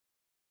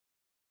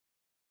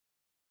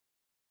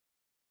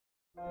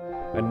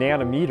A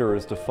nanometer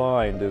is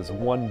defined as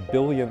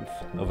 1/billionth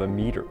of a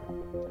meter.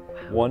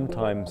 1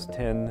 times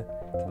 10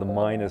 to the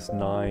minus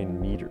 9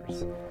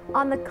 meters.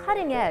 On the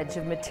cutting edge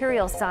of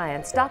material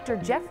science, Dr.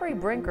 Jeffrey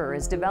Brinker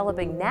is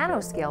developing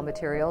nanoscale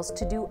materials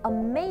to do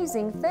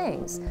amazing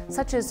things,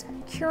 such as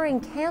curing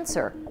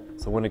cancer.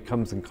 So when it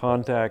comes in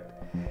contact,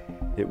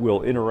 it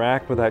will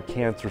interact with that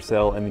cancer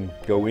cell and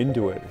go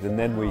into it, and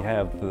then we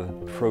have the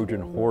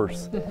Trojan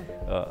horse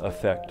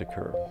effect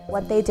occur.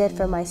 What they did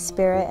for my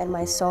spirit and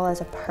my soul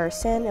as a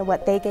person, and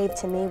what they gave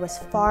to me, was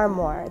far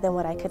more than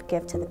what I could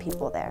give to the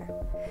people there.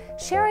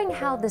 Sharing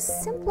how the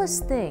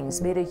simplest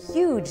things made a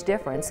huge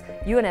difference,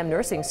 UNM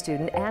nursing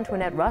student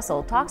Antoinette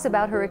Russell talks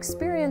about her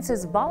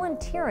experiences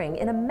volunteering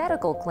in a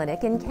medical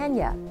clinic in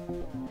Kenya.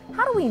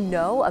 How do we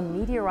know a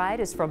meteorite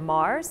is from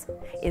Mars?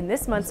 In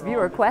this month's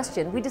viewer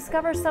question, we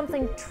discover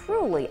something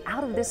truly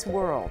out of this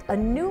world, a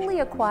newly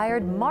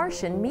acquired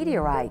Martian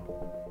meteorite.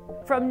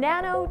 From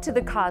Nano to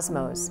the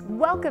cosmos,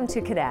 welcome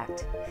to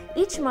Connect.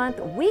 Each month,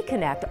 we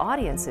connect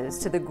audiences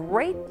to the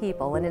great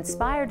people and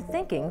inspired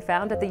thinking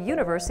found at the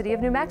University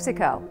of New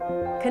Mexico.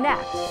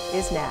 Connect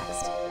is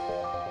next.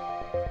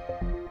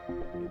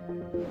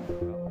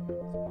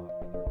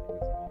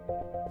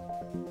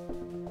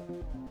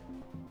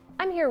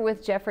 I'm here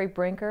with Jeffrey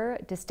Brinker,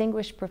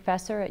 Distinguished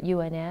Professor at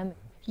UNM.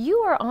 You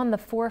are on the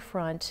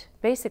forefront,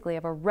 basically,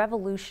 of a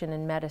revolution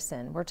in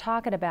medicine. We're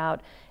talking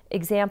about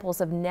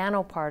examples of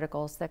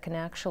nanoparticles that can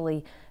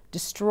actually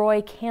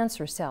destroy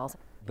cancer cells.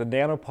 The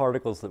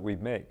nanoparticles that we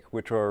make,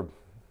 which are,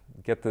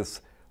 get this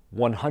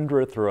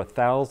 100th or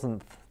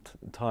 1,000th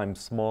time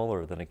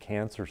smaller than a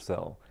cancer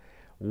cell,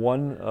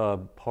 one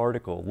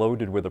particle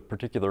loaded with a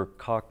particular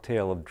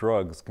cocktail of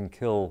drugs can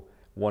kill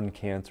one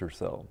cancer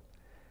cell.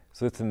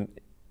 So it's an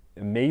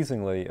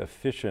amazingly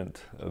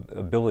efficient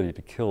ability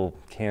to kill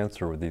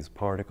cancer with these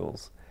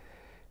particles.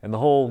 And the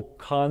whole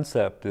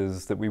concept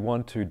is that we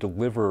want to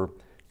deliver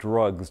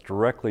drugs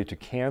directly to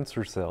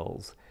cancer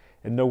cells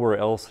and nowhere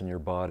else in your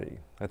body.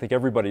 I think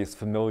everybody is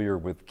familiar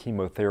with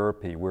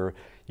chemotherapy, where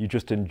you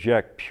just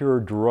inject pure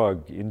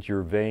drug into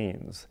your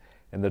veins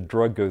and the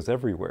drug goes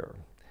everywhere.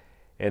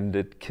 And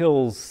it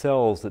kills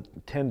cells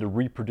that tend to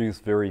reproduce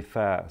very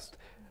fast,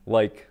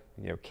 like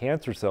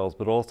cancer cells,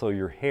 but also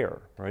your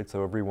hair, right?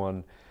 So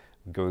everyone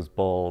goes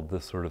bald,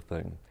 this sort of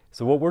thing.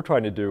 So what we're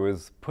trying to do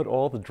is put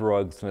all the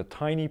drugs in a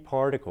tiny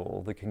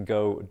particle that can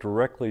go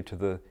directly to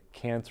the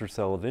cancer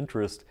cell of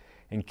interest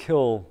and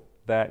kill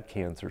that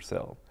cancer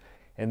cell.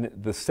 And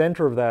the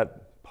center of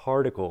that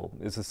particle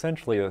is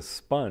essentially a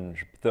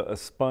sponge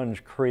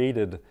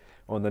created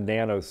on the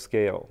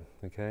nanoscale,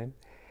 okay?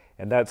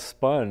 And that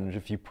sponge,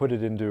 if you put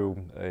it into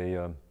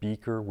a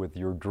beaker with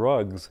your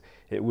drugs,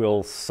 it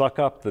will suck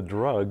up the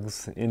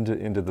drugs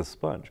into the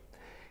sponge.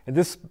 And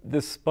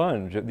this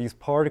sponge, these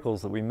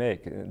particles that we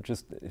make,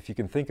 just if you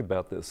can think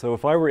about this, so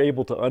if I were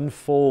able to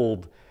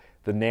unfold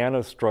the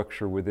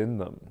nanostructure within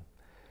them,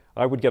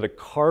 I would get a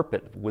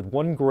carpet with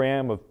 1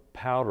 gram of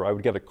powder. I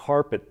would get a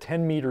carpet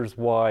 10 meters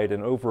wide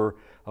and over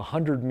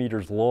 100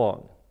 meters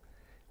long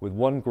with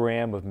 1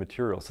 gram of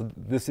material. So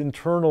this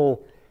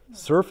internal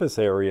surface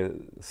area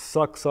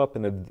sucks up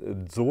and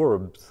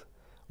absorbs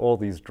all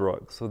these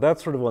drugs. So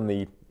that's sort of on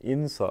the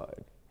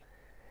inside.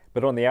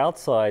 But on the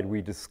outside,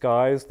 we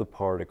disguise the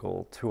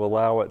particle to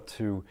allow it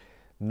to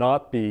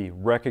not be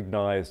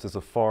recognized as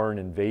a foreign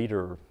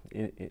invader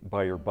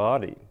by your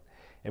body.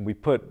 And we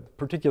put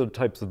particular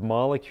types of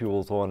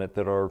molecules on it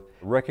that are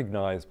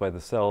recognized by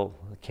the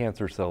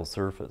cancer cell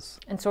surface.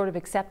 And sort of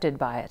accepted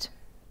by it.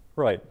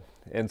 Right.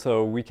 And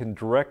so we can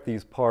direct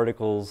these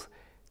particles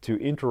to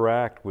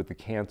interact with the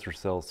cancer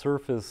cell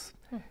surface.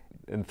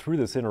 And through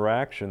this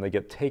interaction, they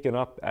get taken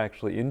up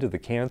actually into the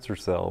cancer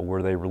cell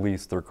where they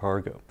release their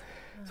cargo.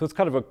 So it's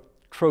kind of a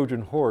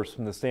Trojan horse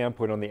from the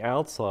standpoint on the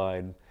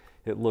outside,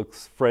 it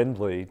looks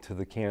friendly to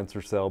the cancer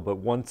cell, but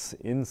once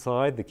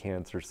inside the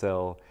cancer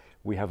cell,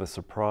 we have a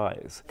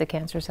surprise. The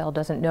cancer cell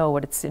doesn't know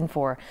what it's in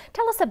for.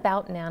 Tell us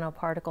about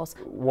nanoparticles.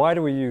 Why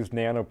do we use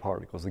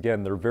nanoparticles?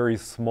 Again, they're very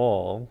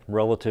small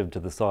relative to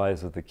the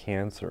size of the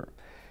cancer.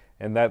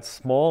 And that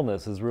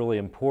smallness is really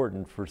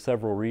important for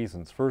several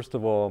reasons. First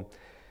of all,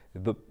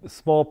 the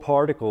small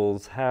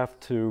particles have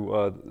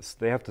to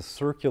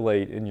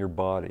circulate in your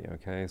body,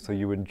 okay? So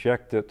you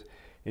inject it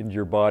into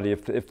your body.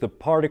 If the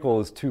particle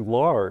is too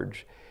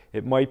large,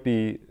 it might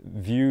be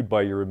viewed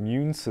by your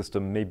immune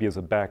system maybe as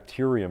a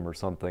bacterium or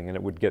something, and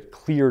it would get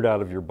cleared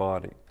out of your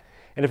body.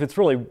 And if it's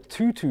really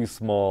too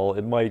small,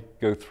 it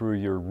might go through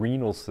your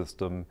renal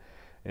system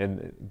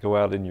and go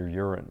out in your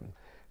urine.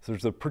 So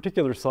there's a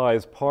particular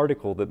size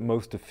particle that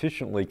most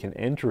efficiently can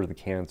enter the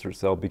cancer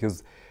cell,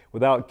 because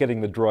without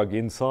getting the drug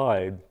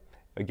inside,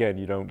 again,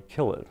 you don't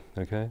kill it,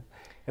 okay?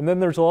 And then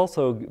there's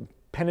also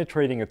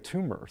penetrating a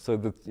tumor. So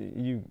that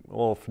you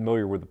all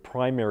familiar with the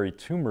primary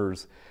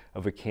tumors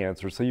of a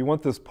cancer. So you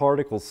want this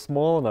particle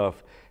small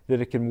enough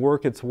that it can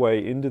work its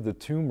way into the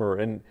tumor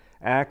and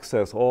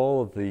access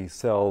all of the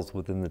cells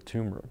within the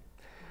tumor.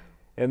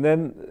 And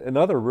then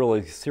another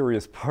really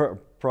serious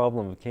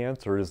problem of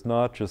cancer is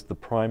not just the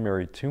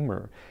primary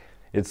tumor,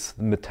 It's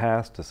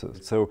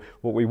metastasis. So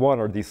what we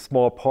want are these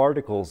small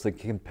particles that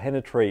can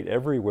penetrate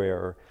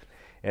everywhere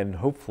and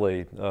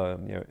hopefully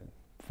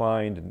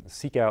find and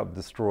seek out and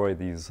destroy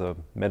these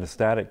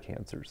metastatic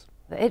cancers.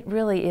 It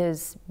really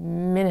is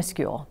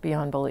minuscule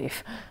beyond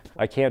belief.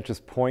 I can't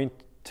just point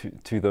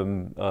to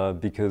them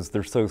because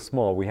they're so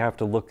small. We have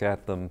to look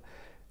at them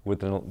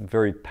with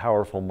very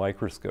powerful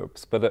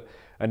microscopes. But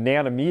a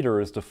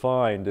nanometer is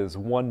defined as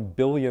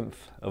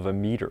 1/billionth of a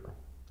meter.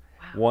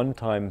 Wow. 1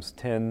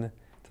 ×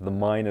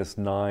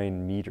 10⁻⁹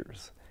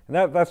 meters.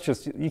 And that's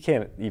just, you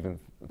can't even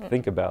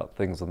think about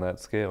things on that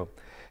scale.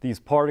 These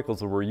particles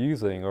that we're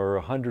using are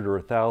 100 or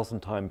 1,000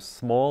 times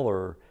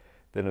smaller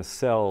than a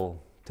cell,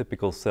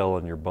 typical cell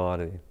in your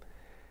body.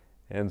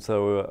 And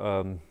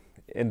so,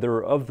 and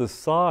they're of the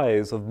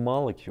size of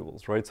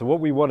molecules, right? So what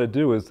we want to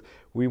do is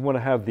we want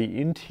to have the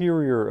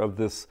interior of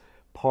this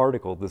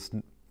particle, this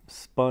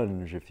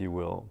sponge, if you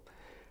will,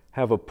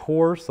 have a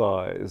pore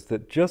size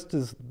that just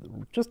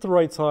the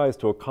right size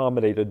to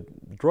accommodate a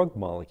drug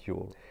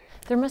molecule.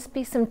 There must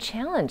be some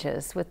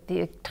challenges with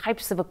the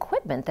types of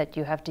equipment that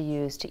you have to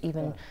use to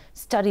even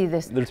study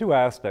this. There are two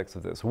aspects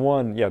of this.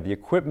 One, the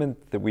equipment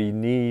that we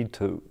need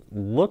to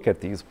look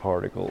at these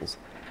particles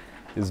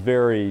is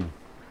very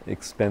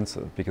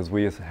expensive because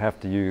we have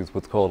to use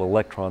what's called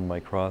electron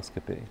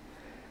microscopy.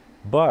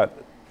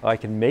 But I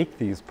can make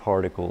these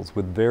particles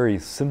with very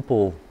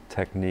simple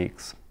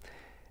techniques.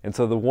 And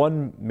so the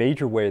one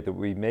major way that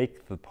we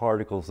make the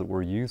particles that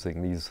we're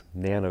using, these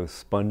nano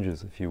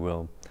sponges, if you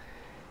will,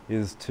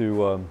 is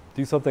to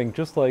do something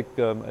just like,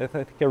 I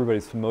think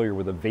everybody's familiar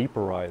with a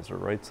vaporizer,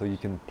 right? So you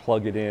can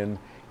plug it in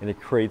and it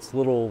creates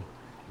little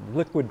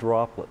liquid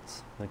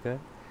droplets, okay?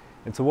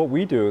 And so what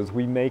we do is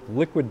we make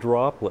liquid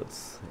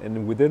droplets,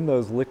 and within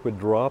those liquid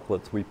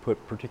droplets we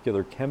put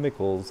particular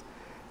chemicals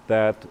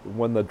that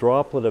when the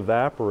droplet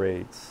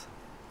evaporates,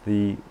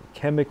 the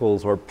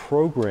chemicals are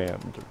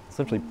programmed,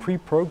 essentially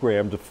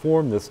pre-programmed to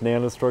form this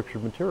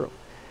nanostructured material.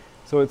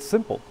 So it's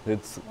simple.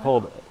 It's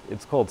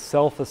called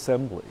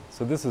self-assembly.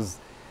 So this is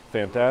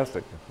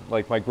fantastic.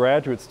 Like my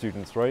graduate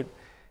students, right?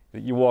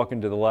 You walk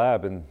into the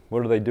lab and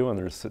what are they doing?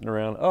 They're sitting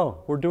around, oh,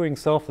 we're doing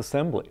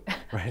self-assembly,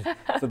 right?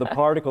 So the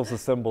particles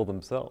assemble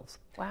themselves.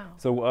 Wow.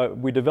 So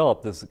we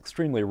developed this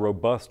extremely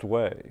robust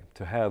way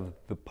to have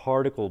the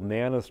particle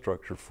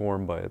nanostructure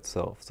form by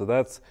itself. So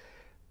that's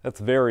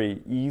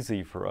very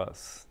easy for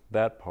us,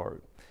 that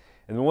part.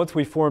 And then once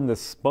we form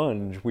this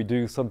sponge, we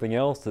do something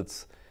else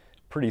that's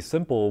pretty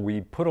simple. We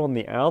put on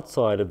the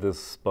outside of this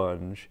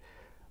sponge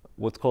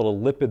what's called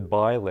a lipid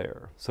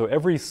bilayer. So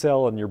every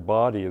cell in your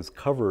body is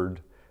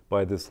covered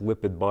by this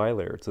lipid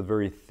bilayer. It's a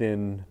very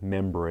thin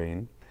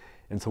membrane.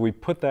 And so we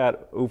put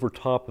that over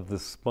top of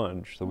this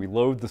sponge. So we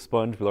load the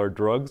sponge with our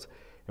drugs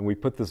and we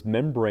put this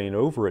membrane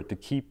over it to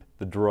keep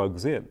the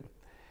drugs in.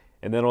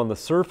 And then on the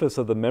surface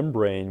of the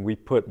membrane, we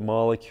put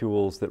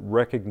molecules that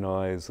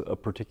recognize a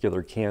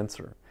particular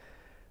cancer.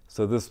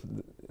 So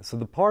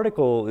the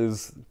particle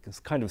is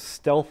kind of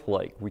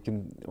stealth-like. We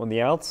can, on the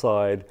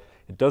outside,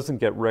 it doesn't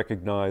get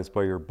recognized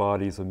by your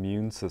body's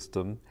immune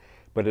system,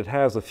 but it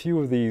has a few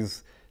of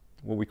these,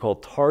 what we call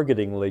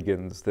targeting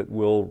ligands, that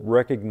will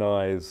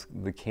recognize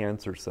the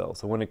cancer cell.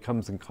 So when it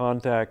comes in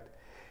contact,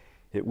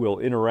 it will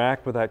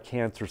interact with that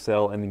cancer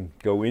cell and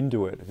go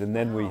into it. And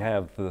then we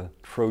have the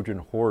Trojan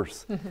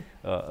horse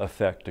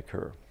effect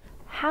occur.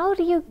 How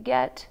do you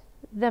get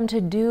them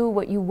to do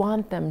what you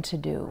want them to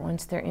do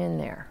once they're in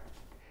there?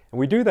 And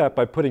we do that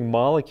by putting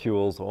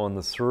molecules on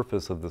the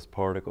surface of this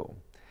particle.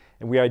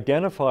 And we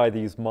identify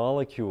these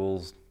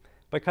molecules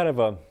by kind of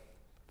a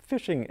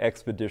fishing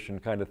expedition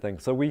kind of thing.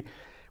 So we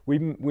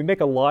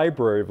make a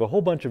library of a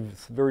whole bunch of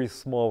very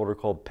small, what are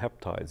called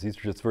peptides. These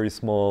are just very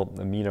small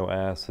amino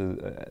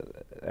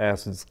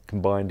acids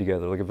combined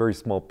together, like a very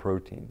small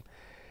protein.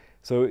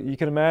 So you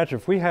can imagine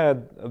if we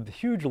had a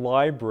huge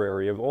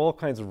library of all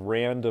kinds of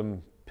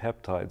random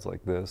peptides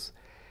like this,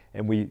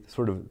 and we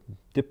sort of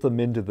dip them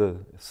into the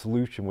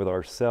solution with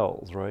our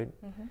cells, right?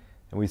 Mm-hmm.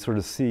 And we sort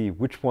of see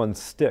which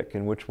ones stick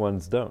and which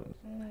ones don't.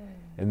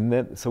 And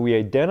then, so we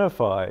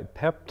identify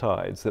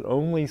peptides that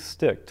only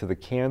stick to the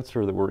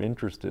cancer that we're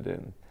interested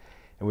in.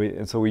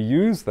 And so we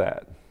use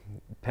that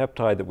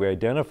peptide that we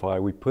identify,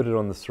 we put it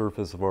on the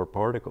surface of our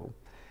particle.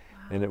 Wow.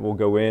 And it will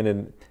go in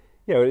and,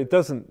 it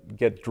doesn't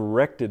get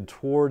directed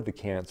toward the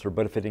cancer,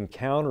 but if it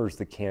encounters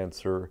the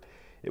cancer,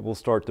 it will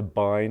start to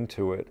bind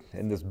to it.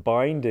 And this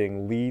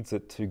binding leads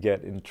it to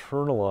get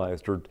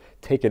internalized or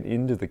taken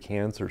into the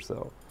cancer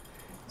cell.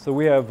 So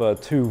we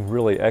have two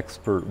really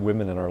expert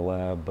women in our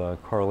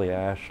lab, Carly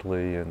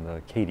Ashley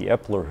and Katie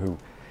Epler, who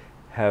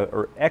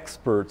are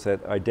experts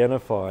at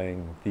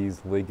identifying these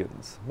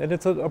ligands. And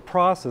it's a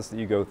process that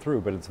you go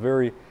through, but it's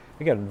very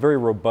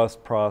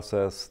robust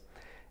process,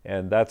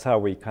 and that's how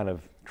we kind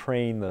of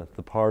train the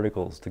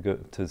particles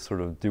to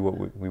sort of do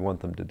what we want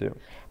them to do.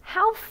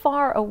 How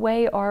far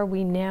away are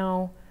we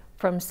now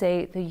from,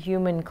 say, the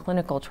human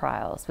clinical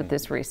trials with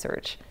this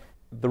research?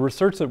 The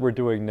research that we're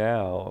doing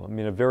now,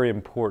 a very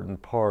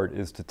important part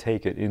is to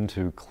take it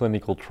into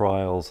clinical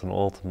trials and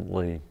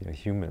ultimately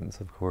humans,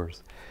 of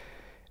course.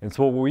 And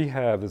so what we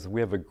have is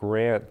we have a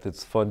grant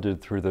that's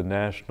funded through the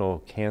National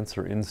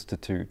Cancer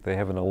Institute. They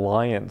have an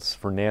alliance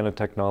for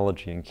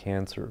nanotechnology and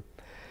cancer.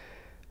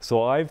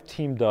 So I've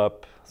teamed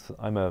up,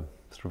 I'm a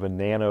sort of a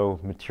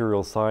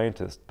nanomaterial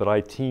scientist, but I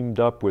teamed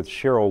up with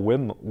Cheryl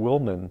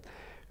Willman,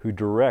 who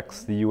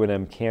directs the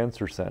UNM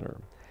Cancer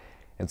Center.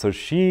 And so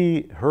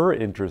her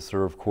interests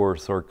are, of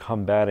course, are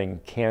combating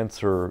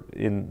cancer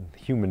in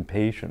human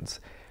patients.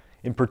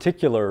 In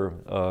particular,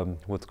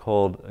 what's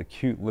called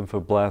acute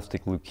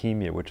lymphoblastic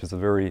leukemia, which is a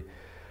very,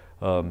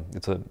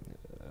 it's a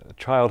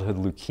childhood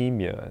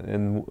leukemia,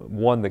 and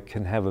one that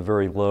can have a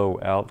very low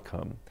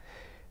outcome.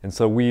 And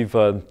so we've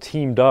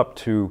teamed up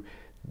to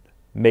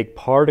make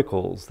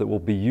particles that will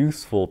be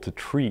useful to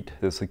treat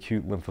this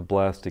acute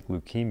lymphoblastic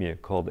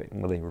leukemia, called,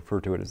 well, they refer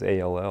to it as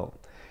ALL.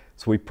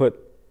 So we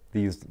put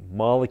these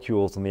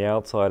molecules on the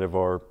outside of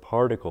our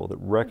particle that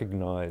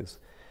recognize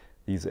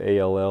these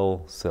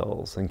ALL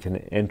cells and can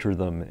enter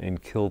them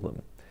and kill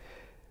them.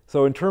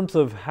 So in terms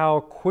of how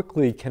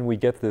quickly can we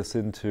get this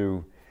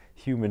into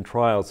human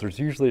trials,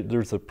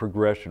 there's a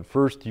progression.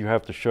 First, you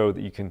have to show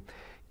that you can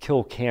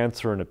kill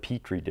cancer in a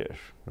petri dish.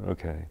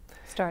 Okay.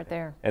 Start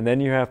there. And then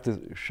you have to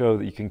show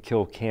that you can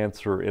kill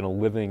cancer in a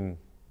living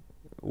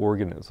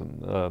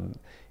organism.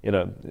 In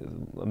a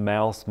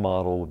mouse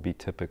model would be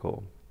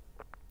typical.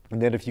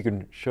 And then if you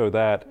can show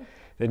that,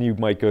 then you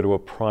might go to a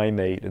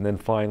primate, and then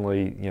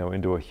finally,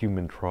 into a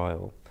human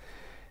trial.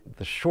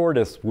 The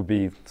shortest would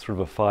be sort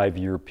of a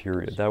 5-year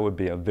period. That would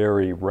be a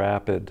very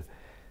rapid,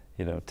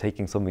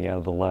 taking something out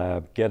of the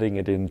lab, getting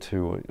it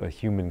into a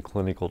human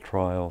clinical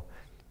trial.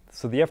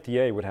 So the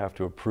FDA would have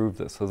to approve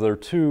this. So there are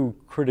two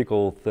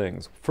critical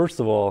things. First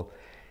of all,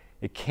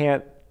 it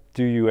can't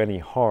do you any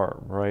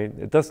harm, right?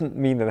 It doesn't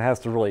mean that it has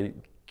to really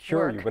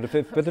cure you, but if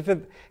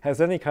it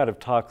has any kind of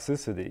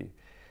toxicity,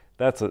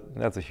 that's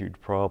a huge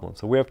problem.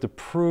 So we have to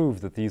prove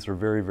that these are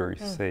very, very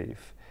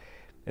safe.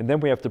 And then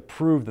we have to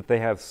prove that they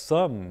have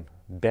some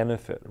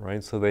benefit,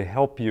 right? So they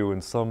help you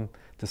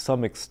to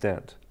some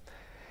extent.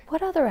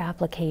 What other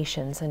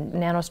applications in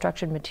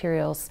nanostructured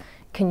materials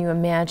can you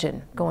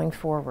imagine going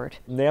forward?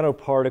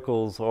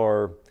 Nanoparticles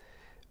are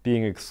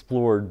being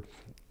explored,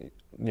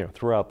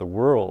 throughout the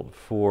world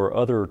for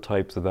other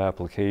types of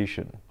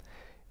application.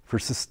 For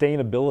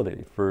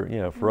sustainability,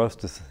 for us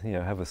to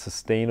have a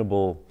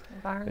sustainable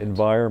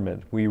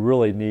environment, we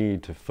really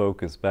need to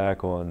focus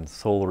back on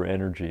solar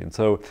energy. And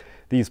so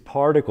these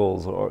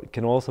particles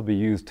can also be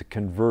used to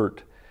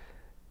convert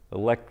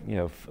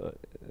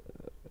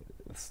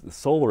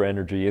solar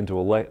energy into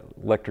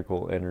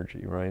electrical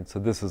energy, right? So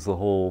this is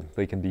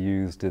they can be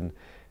used in,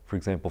 for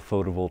example,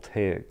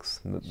 photovoltaics.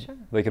 Sure.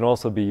 They can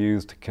also be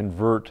used to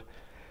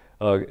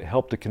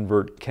help to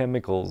convert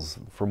chemicals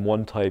from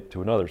one type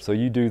to another. So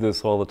you do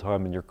this all the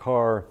time in your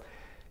car.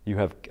 You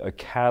have a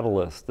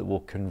catalyst that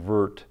will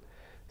convert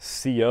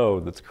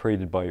CO that's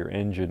created by your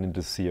engine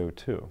into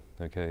CO2.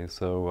 Okay,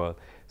 so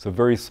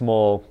very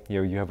small.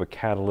 You have a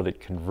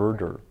catalytic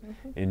converter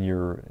in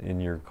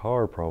your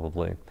car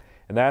probably,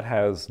 and that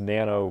has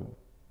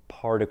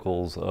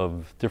nanoparticles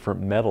of different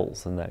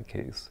metals in that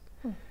case.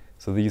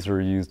 So these are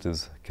used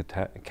as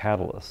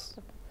catalysts.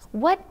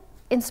 What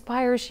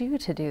inspires you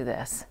to do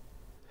this?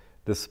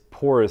 This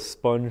porous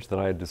sponge that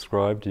I had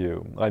described to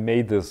you, I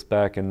made this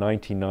back in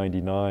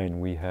 1999.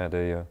 We had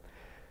a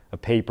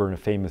paper in a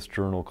famous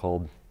journal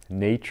called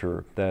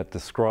Nature that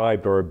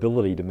described our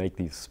ability to make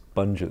these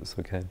sponges,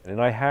 okay?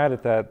 And I had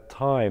at that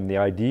time the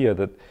idea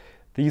that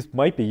these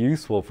might be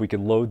useful if we could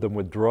load them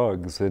with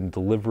drugs and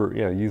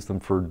use them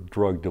for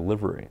drug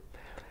delivery.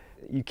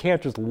 You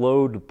can't just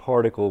load a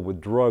particle with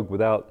drug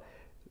without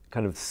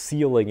kind of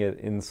sealing it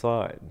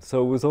inside.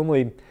 So it was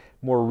only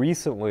more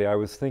recently I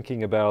was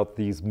thinking about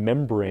these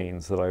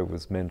membranes that I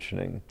was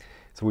mentioning.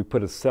 So we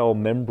put a cell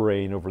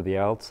membrane over the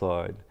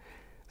outside.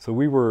 So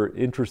we were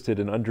interested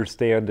in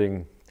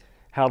understanding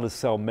how do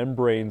cell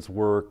membranes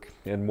work,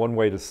 and one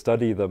way to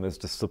study them is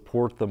to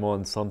support them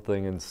on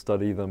something and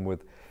study them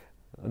with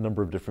a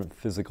number of different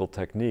physical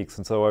techniques.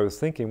 And so I was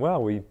thinking, wow,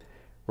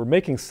 we're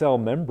making cell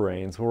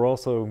membranes, we're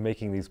also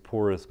making these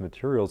porous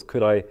materials.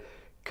 Could I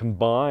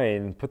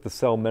put the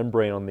cell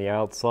membrane on the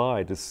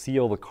outside to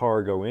seal the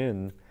cargo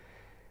in?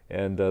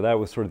 And that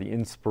was sort of the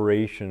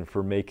inspiration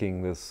for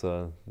making this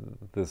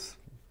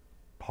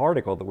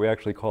particle that we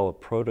actually call a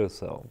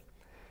protocell.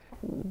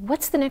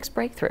 What's the next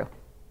breakthrough?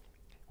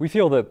 We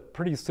feel that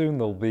pretty soon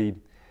there'll be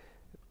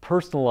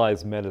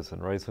personalized medicine,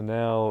 right? So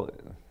now,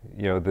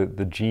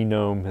 the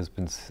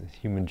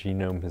human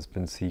genome has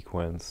been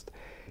sequenced.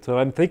 So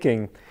I'm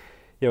thinking,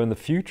 in the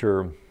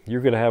future,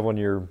 you're going to have on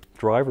your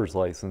driver's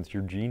license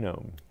your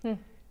genome. And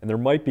there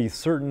might be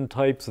certain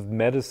types of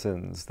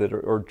medicines that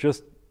are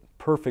just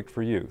perfect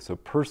for you. So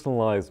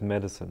personalized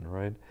medicine,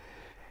 right?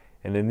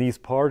 And in these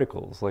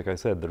particles, like I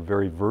said, they're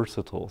very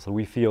versatile. So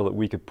we feel that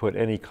we could put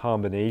any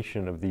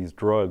combination of these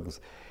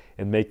drugs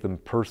and make them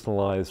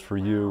personalized for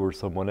you or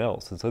someone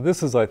else. And so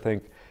this is, I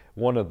think,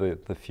 one of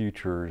the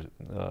future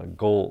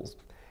goals.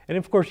 And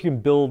of course, you can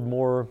build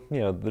more,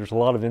 there's a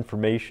lot of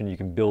information you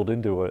can build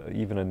into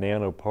even a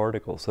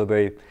nanoparticle. So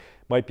they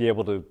might be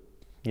able to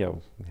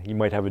you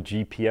might have a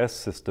GPS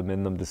system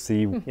in them to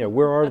see,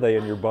 where are they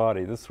in your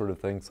body, this sort of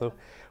thing. So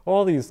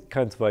all these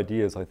kinds of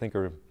ideas I think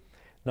are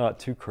not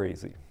too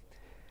crazy.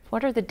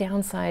 What are the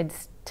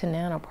downsides to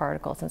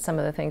nanoparticles and some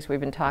of the things we've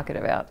been talking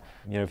about?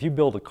 If you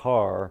build a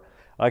car,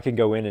 I can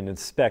go in and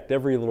inspect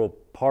every little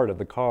part of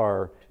the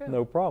car,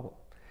 no problem.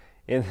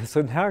 And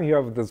so now you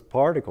have this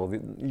particle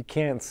that you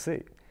can't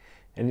see.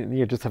 And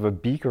you just have a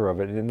beaker of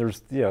it, and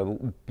there's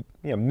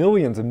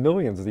millions and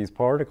millions of these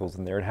particles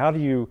in there. And how do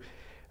you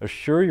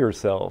assure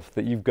yourself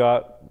that you've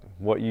got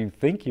what you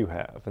think you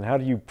have? And how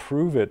do you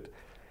prove it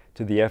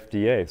to the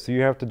FDA? So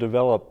you have to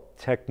develop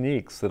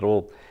techniques that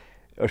will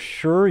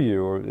assure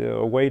you, or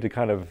a way to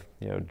kind of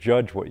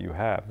judge what you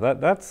have.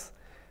 That's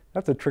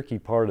a tricky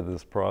part of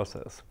this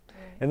process.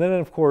 And then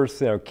of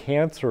course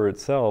cancer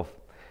itself.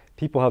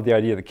 People have the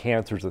idea that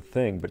cancer is a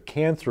thing, but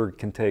cancer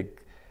can take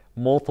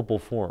multiple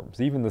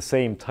forms. Even the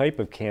same type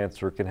of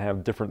cancer can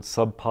have different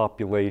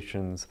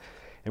subpopulations,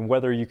 and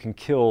whether you can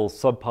kill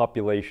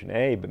subpopulation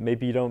A, but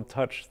maybe you don't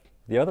touch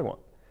the other one.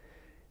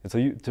 And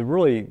so to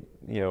really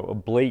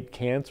ablate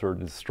cancer,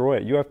 destroy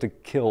it, you have to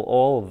kill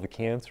all of the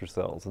cancer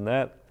cells, and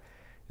that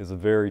is a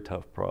very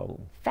tough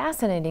problem.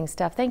 Fascinating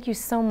stuff. Thank you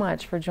so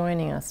much for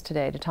joining us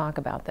today to talk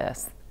about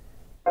this.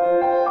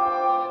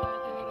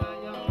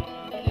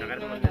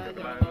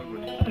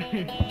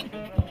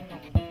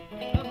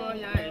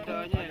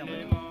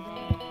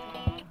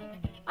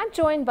 I'm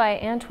joined by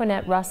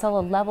Antoinette Russell,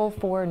 a level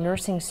 4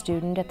 nursing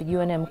student at the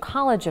UNM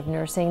College of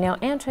Nursing. Now,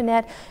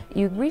 Antoinette,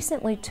 you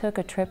recently took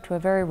a trip to a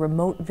very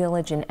remote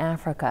village in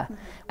Africa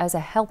as a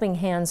Helping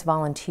Hands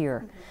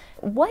volunteer.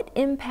 What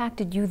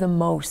impacted you the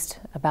most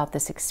about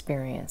this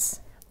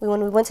experience?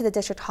 When we went to the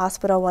district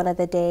hospital one of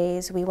the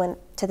days, we went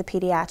to the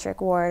pediatric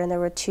ward, and there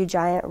were 2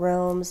 giant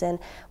rooms, and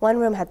one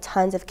room had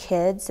tons of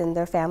kids and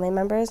their family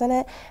members in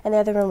it, and the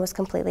other room was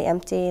completely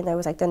empty, and there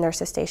was like the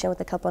nurses station with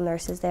a couple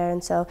nurses there.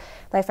 And so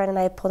my friend and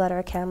I pulled out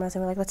our cameras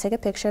and we're like, let's take a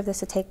picture of this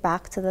to take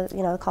back to the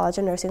the College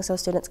of Nursing so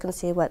students can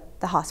see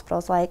what the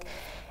hospital's like.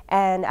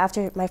 And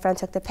after my friend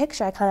took the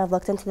picture, I kind of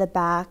looked into the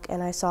back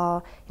and I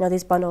saw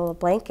these bundle of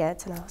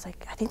blankets, and I was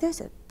like, I think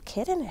there's a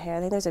kid in here. I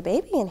think there's a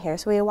baby in here.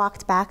 So we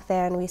walked back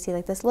there and we see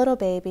like this little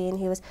baby, and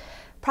he was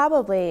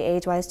probably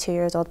age-wise 2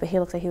 years old, but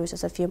he looked like he was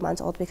just a few months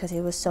old because he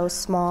was so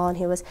small, and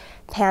he was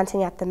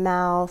panting at the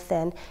mouth,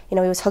 and he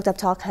was hooked up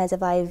to all kinds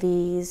of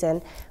IVs,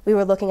 and we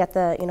were looking at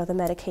the the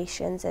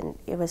medications, and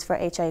it was for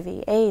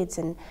HIV/AIDS,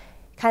 and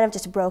kind of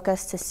just broke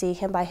us to see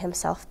him by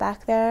himself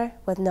back there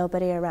with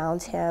nobody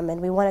around him,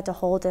 and we wanted to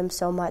hold him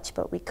so much,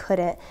 but we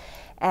couldn't.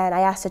 And I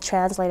asked a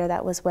translator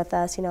that was with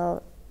us,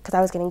 because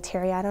I was getting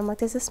teary-eyed. I'm like,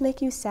 does this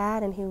make you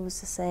sad? And he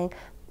was just saying,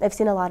 I've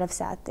seen a lot of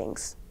sad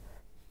things.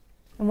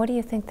 And what do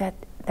you think that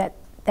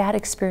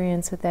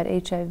experience with that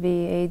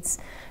HIV/AIDS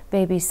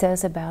baby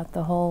says about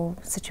the whole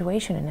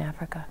situation in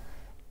Africa?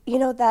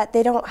 That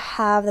they don't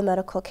have the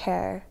medical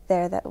care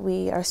there that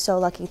we are so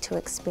lucky to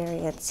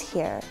experience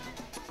here.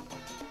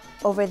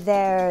 Over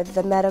there,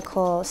 the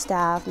medical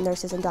staff,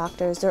 nurses and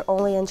doctors, they're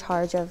only in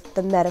charge of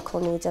the medical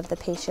needs of the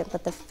patient,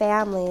 but the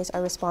families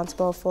are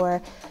responsible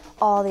for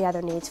all the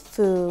other needs: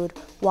 food,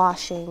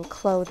 washing,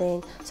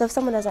 clothing. So if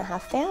someone doesn't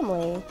have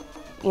family,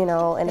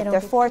 and if they're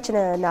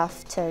fortunate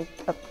enough to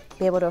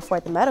be able to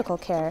afford the medical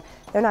care,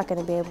 they're not going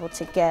to be able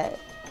to get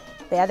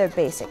the other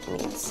basic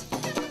needs.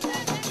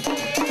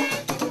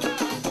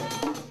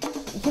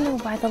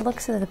 By the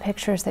looks of the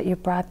pictures that you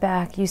brought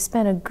back, you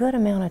spent a good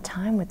amount of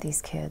time with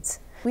these kids.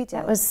 We did.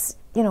 That was,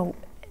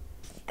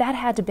 that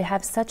had to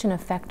have such an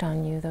effect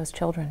on you, those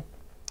children.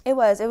 It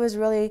was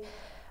really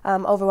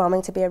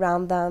overwhelming to be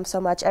around them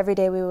so much. Every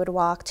day we would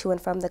walk to and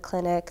from the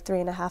clinic,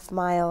 3.5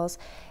 miles,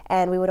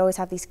 and we would always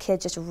have these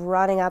kids just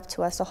running up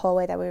to us the whole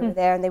way that we were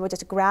there, and they would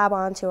just grab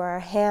onto our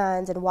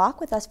hands and walk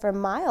with us for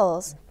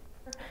miles.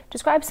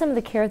 Describe some of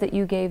the care that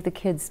you gave the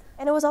kids.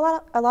 And it was a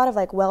lot of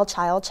like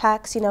child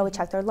checks. We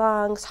checked their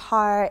lungs,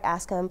 heart,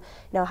 ask them,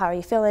 how are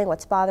you feeling,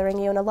 what's bothering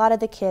you? And a lot of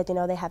the kids,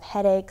 they have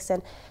headaches,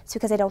 and it's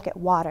because they don't get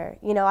water.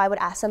 I would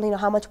ask them,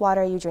 how much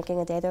water are you drinking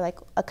a day? They're like,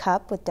 a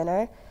cup with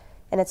dinner.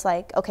 And it's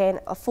like, okay, in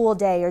a full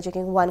day you're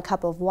drinking 1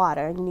 cup of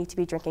water, and you need to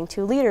be drinking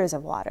 2 liters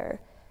of water.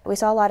 We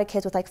saw a lot of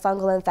kids with like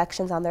fungal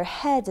infections on their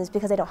heads is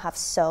because they don't have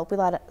soap. We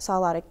saw a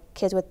lot of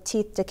kids with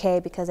teeth decay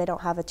because they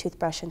don't have a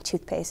toothbrush and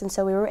toothpaste. And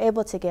so we were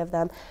able to give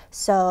them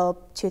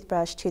soap,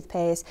 toothbrush,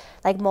 toothpaste,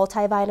 like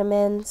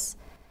multivitamins,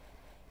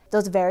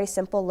 those very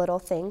simple little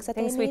things that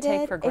they needed. Things we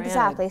take for granted.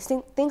 Exactly,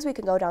 things we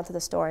could go down to the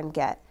store and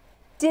get.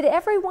 Did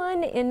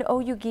everyone in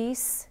OU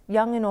Geese,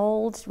 young and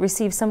old,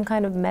 receive some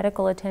kind of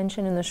medical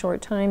attention in the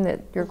short time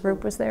that your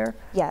group was there?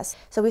 Yes.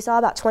 So we saw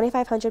about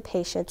 2,500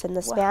 patients in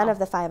the span of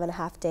the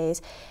 5.5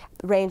 days,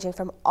 ranging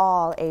from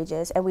all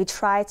ages, and we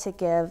tried to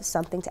give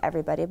something to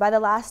everybody. By the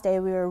last day,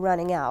 we were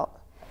running out.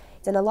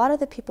 And a lot of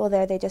the people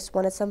there, they just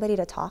wanted somebody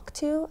to talk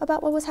to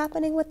about what was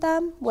happening with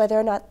them, whether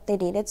or not they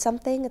needed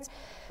something.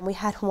 We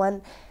had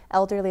one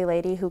elderly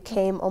lady who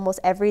came almost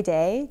every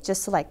day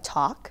just to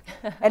talk.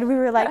 And we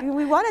were like,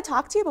 we want to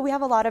talk to you, but we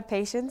have a lot of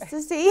patients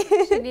to see.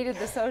 She needed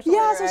the social Yeah,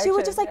 interaction. so she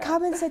would just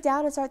come and sit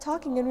down and start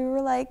talking. And we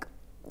were like,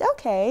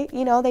 okay,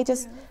 you know, they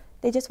just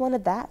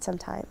wanted that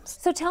sometimes.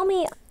 So tell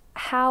me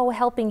how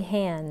Helping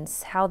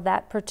Hands, how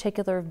that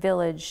particular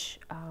village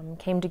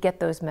came to get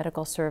those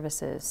medical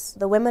services.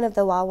 The women of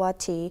the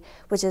Wawati,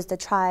 which is the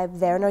tribe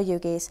there in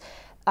Oyugis,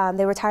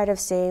 they were tired of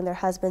seeing their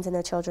husbands and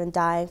their children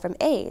dying from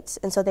AIDS.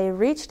 And so they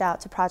reached out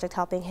to Project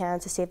Helping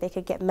Hands to see if they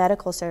could get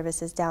medical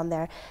services down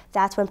there.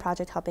 That's when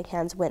Project Helping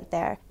Hands went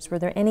there. Were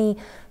there any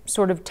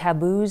sort of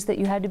taboos that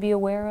you had to be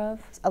aware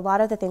of? A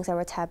lot of the things that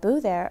were taboo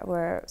there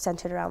were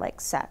centered around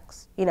like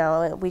sex. You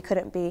know, we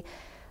couldn't be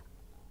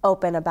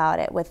open about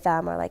it with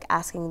them or like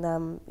asking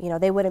them, you know,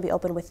 they wouldn't be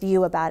open with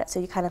you about it. So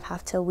you kind of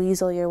have to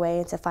weasel your way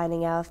into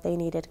finding out if they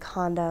needed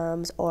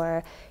condoms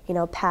or, you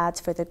know, pads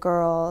for the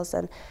girls.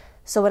 And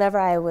so whenever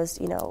I was,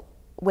 you know,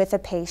 with a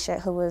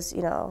patient who was,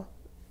 you know,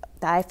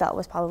 that I felt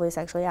was probably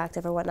sexually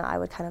active or whatnot, I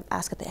would kind of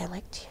ask at the end,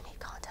 like, do you need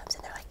condoms?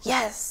 And they're like,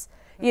 yes.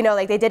 You know,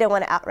 like they didn't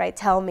want to outright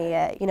tell me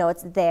it. You know,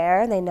 it's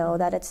there and they know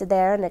that it's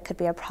there and it could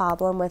be a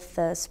problem with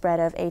the spread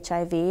of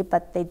HIV,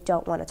 but they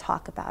don't want to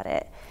talk about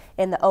it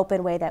in the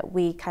open way that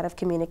we kind of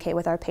communicate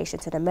with our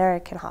patients in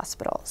American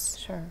hospitals.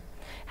 Sure.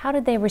 How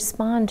did they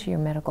respond to your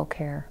medical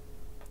care?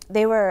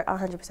 They were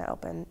 100%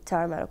 open to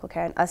our medical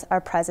care and us, our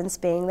presence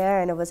being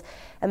there, and it was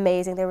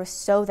amazing. They were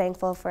so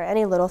thankful for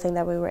any little thing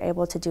that we were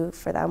able to do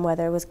for them,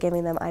 whether it was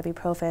giving them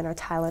ibuprofen or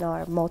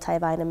Tylenol or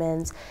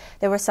multivitamins.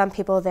 There were some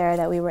people there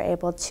that we were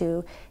able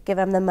to give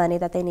them the money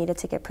that they needed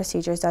to get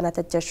procedures done at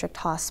the district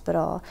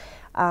hospital,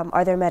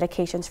 or their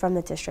medications from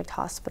the district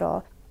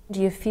hospital.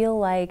 Do you feel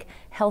like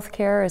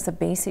healthcare is a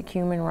basic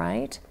human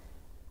right?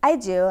 I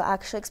do,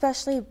 actually,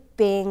 especially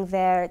being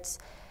there.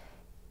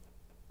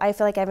 I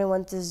feel like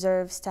everyone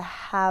deserves to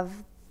have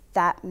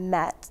that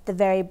met, the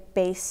very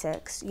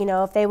basics. You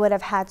know, if they would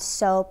have had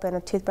soap and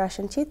a toothbrush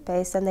and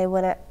toothpaste, then they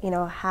wouldn't, you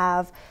know,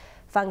 have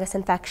fungus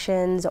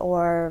infections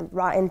or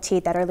rotten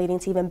teeth that are leading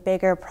to even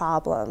bigger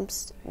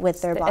problems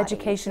with their body.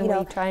 Education, you know,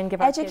 we try and give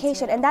our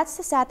education, kids, and that's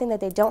the sad thing that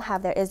they don't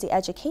have there is the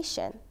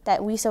education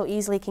that we so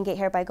easily can get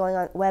here by going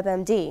on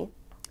WebMD.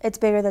 It's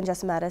bigger than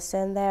just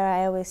medicine there.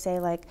 I always say,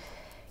 like,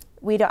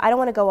 I don't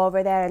want to go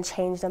over there and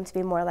change them to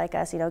be more like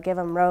us, you know, give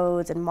them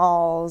roads and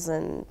malls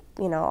and,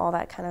 you know, all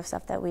that kind of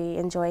stuff that we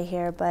enjoy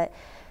here, but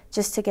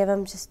just to give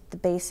them just the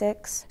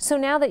basics. So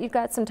now that you've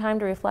got some time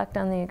to reflect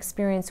on the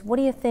experience, what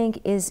do you think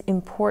is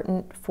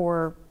important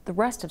for the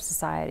rest of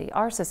society,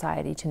 our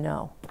society, to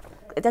know?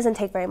 It doesn't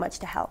take very much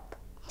to help.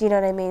 Do you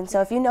know what I mean?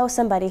 So if you know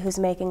somebody who's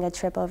making a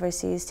trip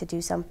overseas to do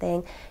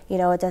something, you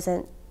know, it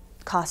doesn't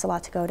cost a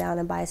lot to go down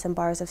and buy some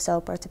bars of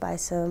soap or to buy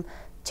some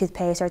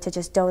toothpaste or to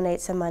just donate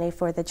some money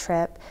for the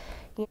trip.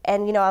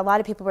 And you know, a lot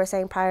of people were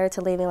saying prior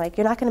to leaving, like,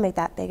 you're not going to make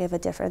that big of a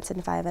difference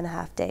in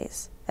 5.5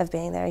 days of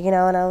being there, you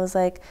know, and I was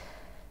like,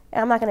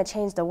 I'm not going to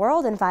change the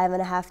world in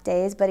 5.5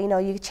 days, but you know,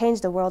 you change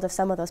the world of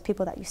some of those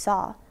people that you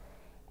saw.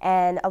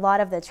 And a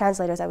lot of the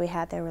translators that we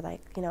had there were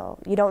like, you know,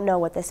 you don't know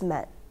what this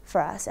meant for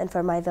us and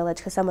for my village,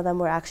 because some of them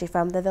were actually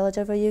from the village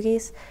of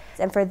Oyugis.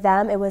 And for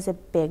them, it was a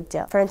big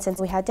deal. For instance,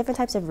 we had different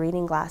types of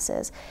reading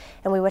glasses,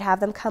 and we would have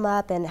them come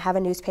up and have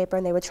a newspaper,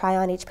 and they would try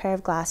on each pair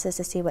of glasses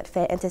to see what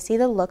fit, and to see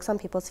the looks on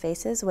people's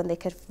faces when they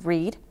could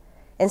read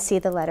and see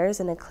the letters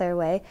in a clear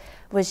way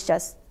was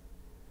just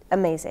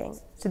amazing.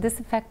 Did this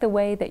affect the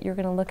way that you're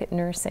going to look at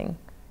nursing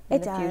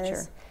in the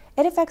future?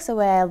 It affects the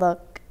way I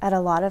look at a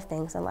lot of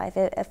things in life.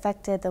 It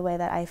affected the way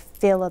that I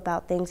feel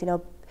about things, you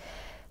know,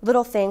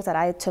 little things that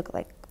I took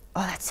like,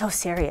 oh, that's so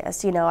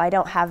serious, you know, I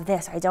don't have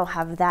this, I don't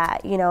have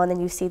that, you know, and then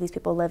you see these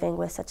people living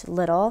with such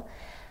little.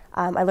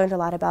 I learned a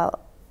lot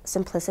about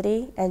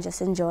simplicity and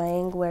just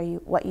enjoying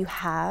what you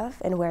have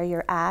and where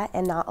you're at,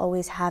 and not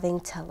always having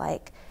to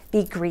like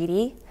be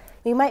greedy.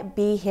 We might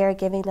be here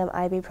giving them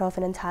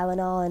ibuprofen and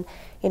Tylenol and,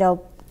 you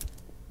know,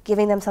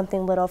 giving them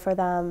something little for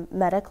them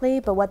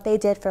medically, but what they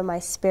did for my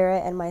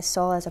spirit and my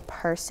soul as a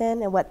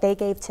person and what they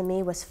gave to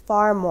me was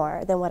far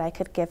more than what I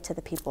could give to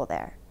the people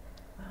there.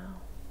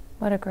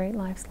 What a great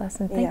life's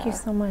lesson. Thank you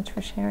so much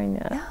for sharing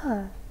that.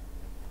 Yeah.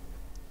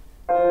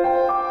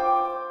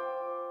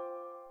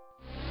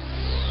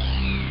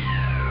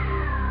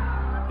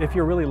 If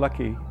you're really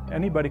lucky,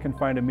 anybody can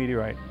find a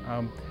meteorite,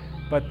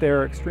 but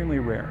they're extremely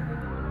rare.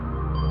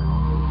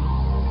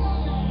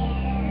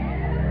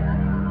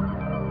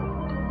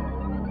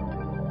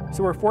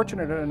 So we're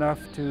fortunate enough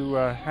to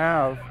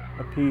have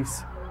a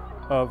piece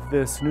of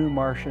this new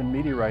Martian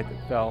meteorite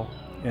that fell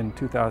in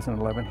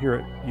 2011 here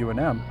at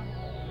UNM.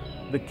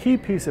 The key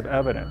piece of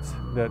evidence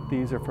that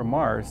these are from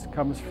Mars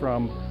comes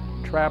from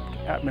trapped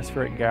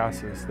atmospheric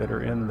gases that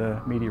are in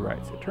the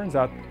meteorites. It turns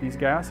out that these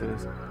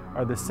gases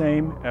are the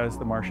same as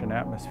the Martian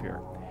atmosphere.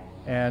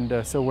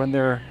 And so when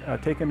they're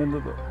taken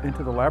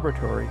into the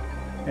laboratory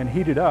and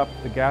heated up,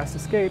 the gas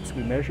escapes.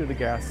 We measure the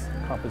gas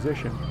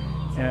composition,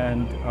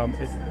 and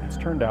it's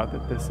turned out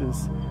that this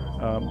is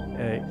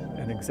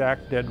an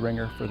exact dead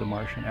ringer for the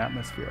Martian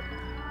atmosphere.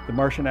 The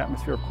Martian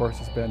atmosphere, of course,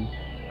 has been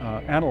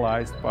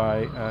analyzed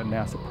by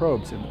NASA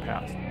probes in the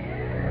past.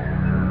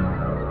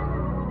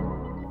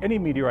 Any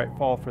meteorite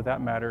fall, for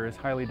that matter, is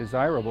highly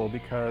desirable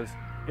because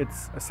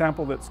It's a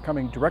sample that's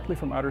coming directly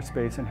from outer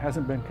space and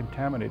hasn't been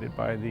contaminated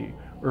by the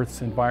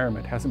Earth's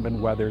environment, hasn't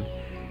been weathered.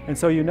 And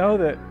so you know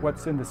that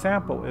what's in the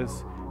sample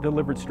is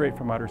delivered straight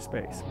from outer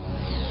space.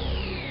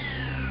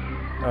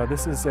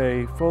 This is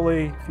a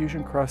fully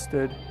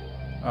fusion-crusted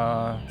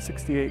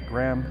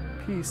 68-gram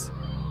piece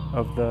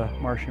of the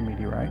Martian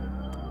meteorite.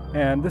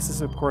 And this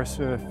is, of course,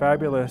 a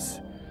fabulous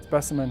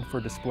specimen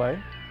for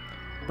display.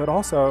 But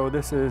also,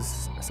 this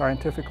is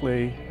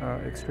scientifically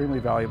extremely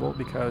valuable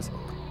because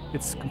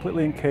it's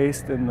completely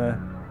encased in the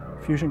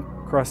fusion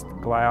crust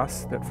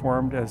glass that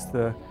formed as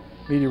the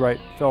meteorite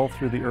fell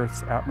through the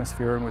Earth's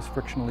atmosphere and was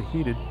frictionally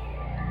heated.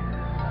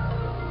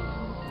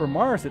 For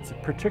Mars, it's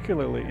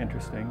particularly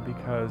interesting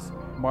because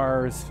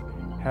Mars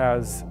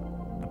has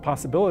the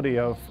possibility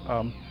of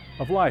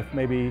life,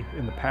 maybe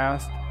in the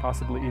past,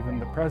 possibly even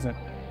the present.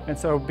 And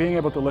so being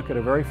able to look at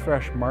a very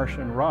fresh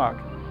Martian rock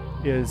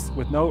is,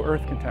 with no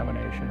Earth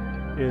contamination,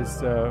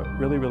 is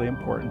really, really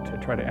important to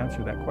try to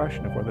answer that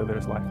question of whether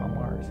there's life on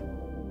Mars.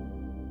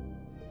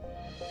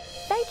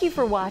 Thank you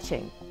for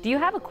watching. Do you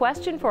have a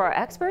question for our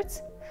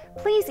experts?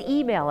 Please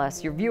email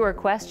us your viewer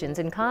questions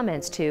and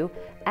comments to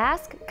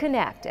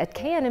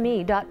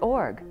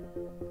askconnect@knme.org.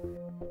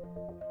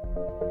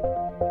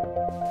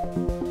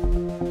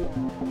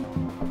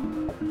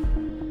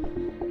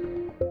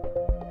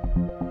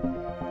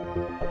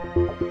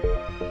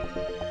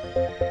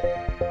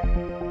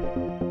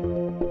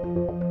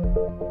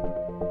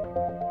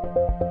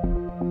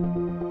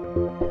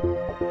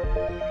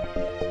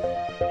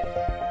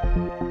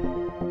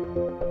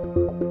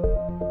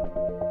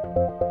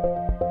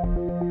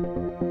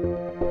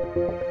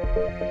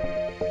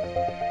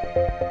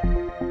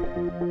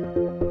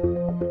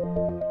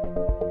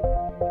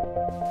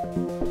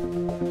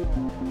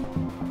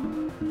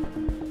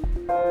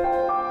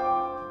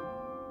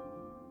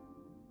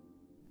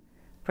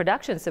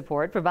 Production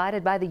support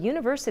provided by the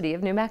University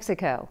of New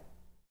Mexico.